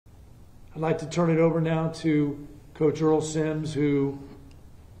I'd like to turn it over now to Coach Earl Sims, who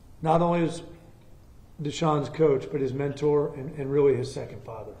not only is Deshaun's coach, but his mentor and really his second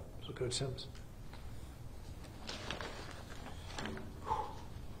father. So, Coach Sims.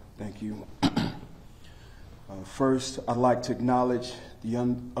 Thank you. First, I'd like to acknowledge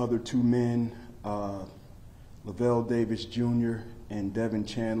the other two men, Lavelle Davis Jr. and Devin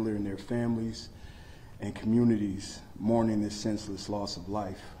Chandler, and their families and communities mourning this senseless loss of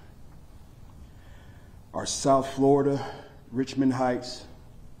life. Our South Florida, Richmond Heights,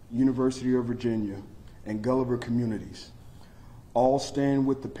 University of Virginia, and Gulliver communities all stand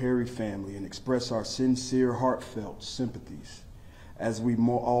with the Perry family and express our sincere, heartfelt sympathies as we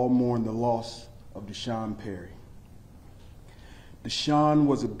all mourn the loss of Deshaun Perry. Deshaun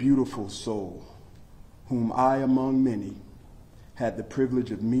was a beautiful soul whom I, among many, had the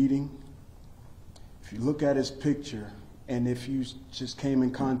privilege of meeting. If you look at his picture, and if you just came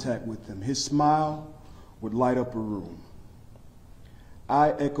in contact with him, his smile would light up a room.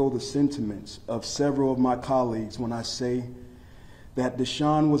 I echo the sentiments of several of my colleagues when I say that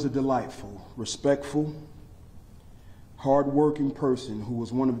Deshaun was a delightful, respectful, hard-working person who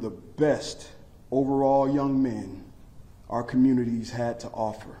was one of the best overall young men our communities had to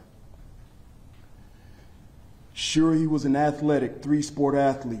offer. Sure, he was an athletic, three-sport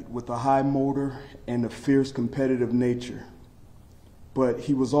athlete with a high motor and a fierce competitive nature, but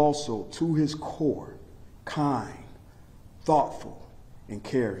he was also, to his core, kind, thoughtful, and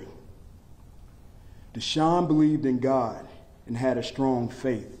caring. Deshaun believed in God and had a strong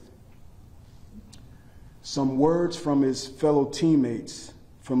faith. Some words from his fellow teammates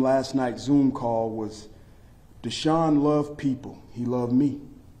from last night's Zoom call was, Deshaun loved people, he loved me.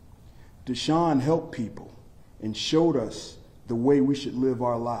 Deshaun helped people and showed us the way we should live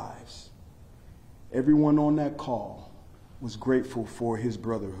our lives. Everyone on that call was grateful for his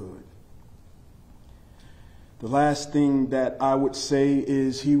brotherhood. The last thing that I would say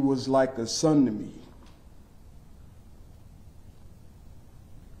is he was like a son to me.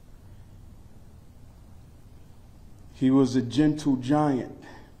 He was a gentle giant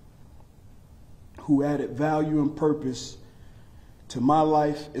who added value and purpose to my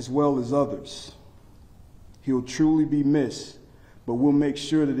life as well as others. He'll truly be missed, but we'll make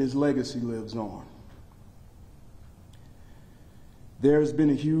sure that his legacy lives on. There's been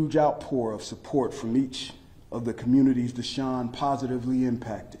a huge outpour of support from each of the communities Deshaun positively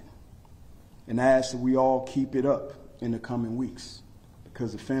impacted. And I ask that we all keep it up in the coming weeks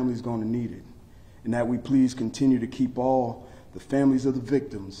because the family's going to need it. And that we please continue to keep all the families of the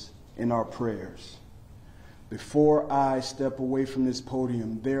victims in our prayers. Before I step away from this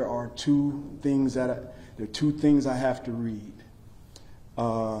podium, there are two things I have to read.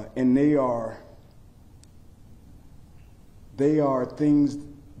 And they are things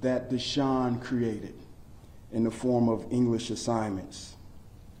that Deshaun created in the form of English assignments.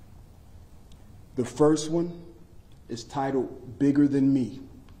 The first one is titled Bigger Than Me.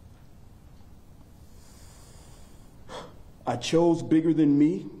 I chose Bigger Than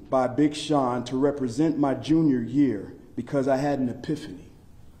Me by Big Sean to represent my junior year because I had an epiphany.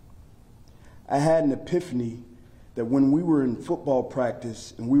 I had an epiphany that when we were in football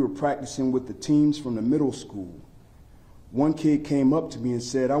practice and we were practicing with the teams from the middle school, one kid came up to me and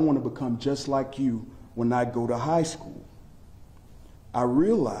said, I want to become just like you when I go to high school. I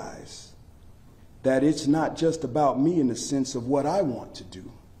realized that it's not just about me in the sense of what I want to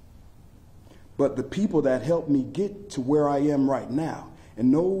do, but the people that helped me get to where I am right now,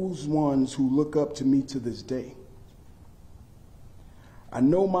 and those ones who look up to me to this day. I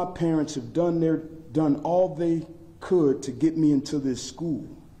know my parents have done all they could to get me into this school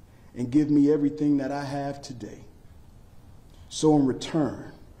and give me everything that I have today. So in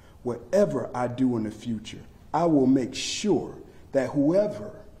return, whatever I do in the future, I will make sure that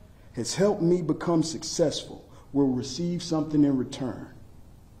whoever has helped me become successful will receive something in return.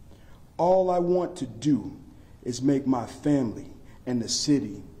 All I want to do is make my family and the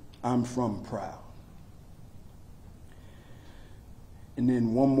city I'm from proud. And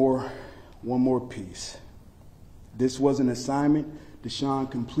then one more piece. This was an assignment Deshaun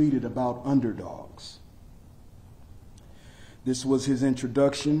completed about underdogs. This was his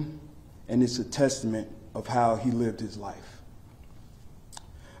introduction, and it's a testament of how he lived his life.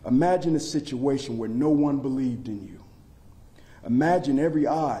 Imagine a situation where no one believed in you. Imagine every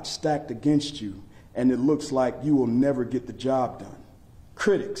odd stacked against you, and it looks like you will never get the job done.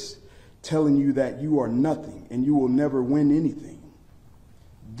 Critics telling you that you are nothing and you will never win anything.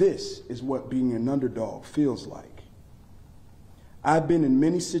 This is what being an underdog feels like. I've been in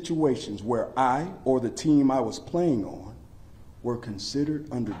many situations where I or the team I was playing on were considered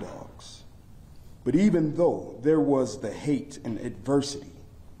underdogs. But even though there was the hate and adversity,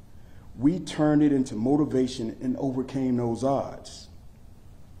 we turned it into motivation and overcame those odds.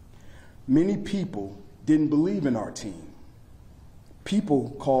 Many people didn't believe in our team.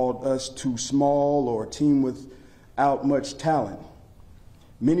 People called us too small or a team without much talent.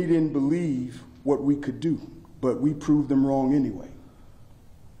 Many didn't believe what we could do, but we proved them wrong anyway.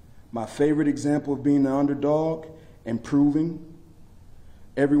 My favorite example of being the underdog and proving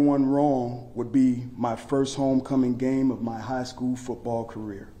everyone wrong would be my first homecoming game of my high school football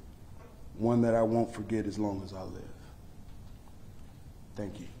career, one that I won't forget as long as I live.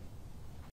 Thank you.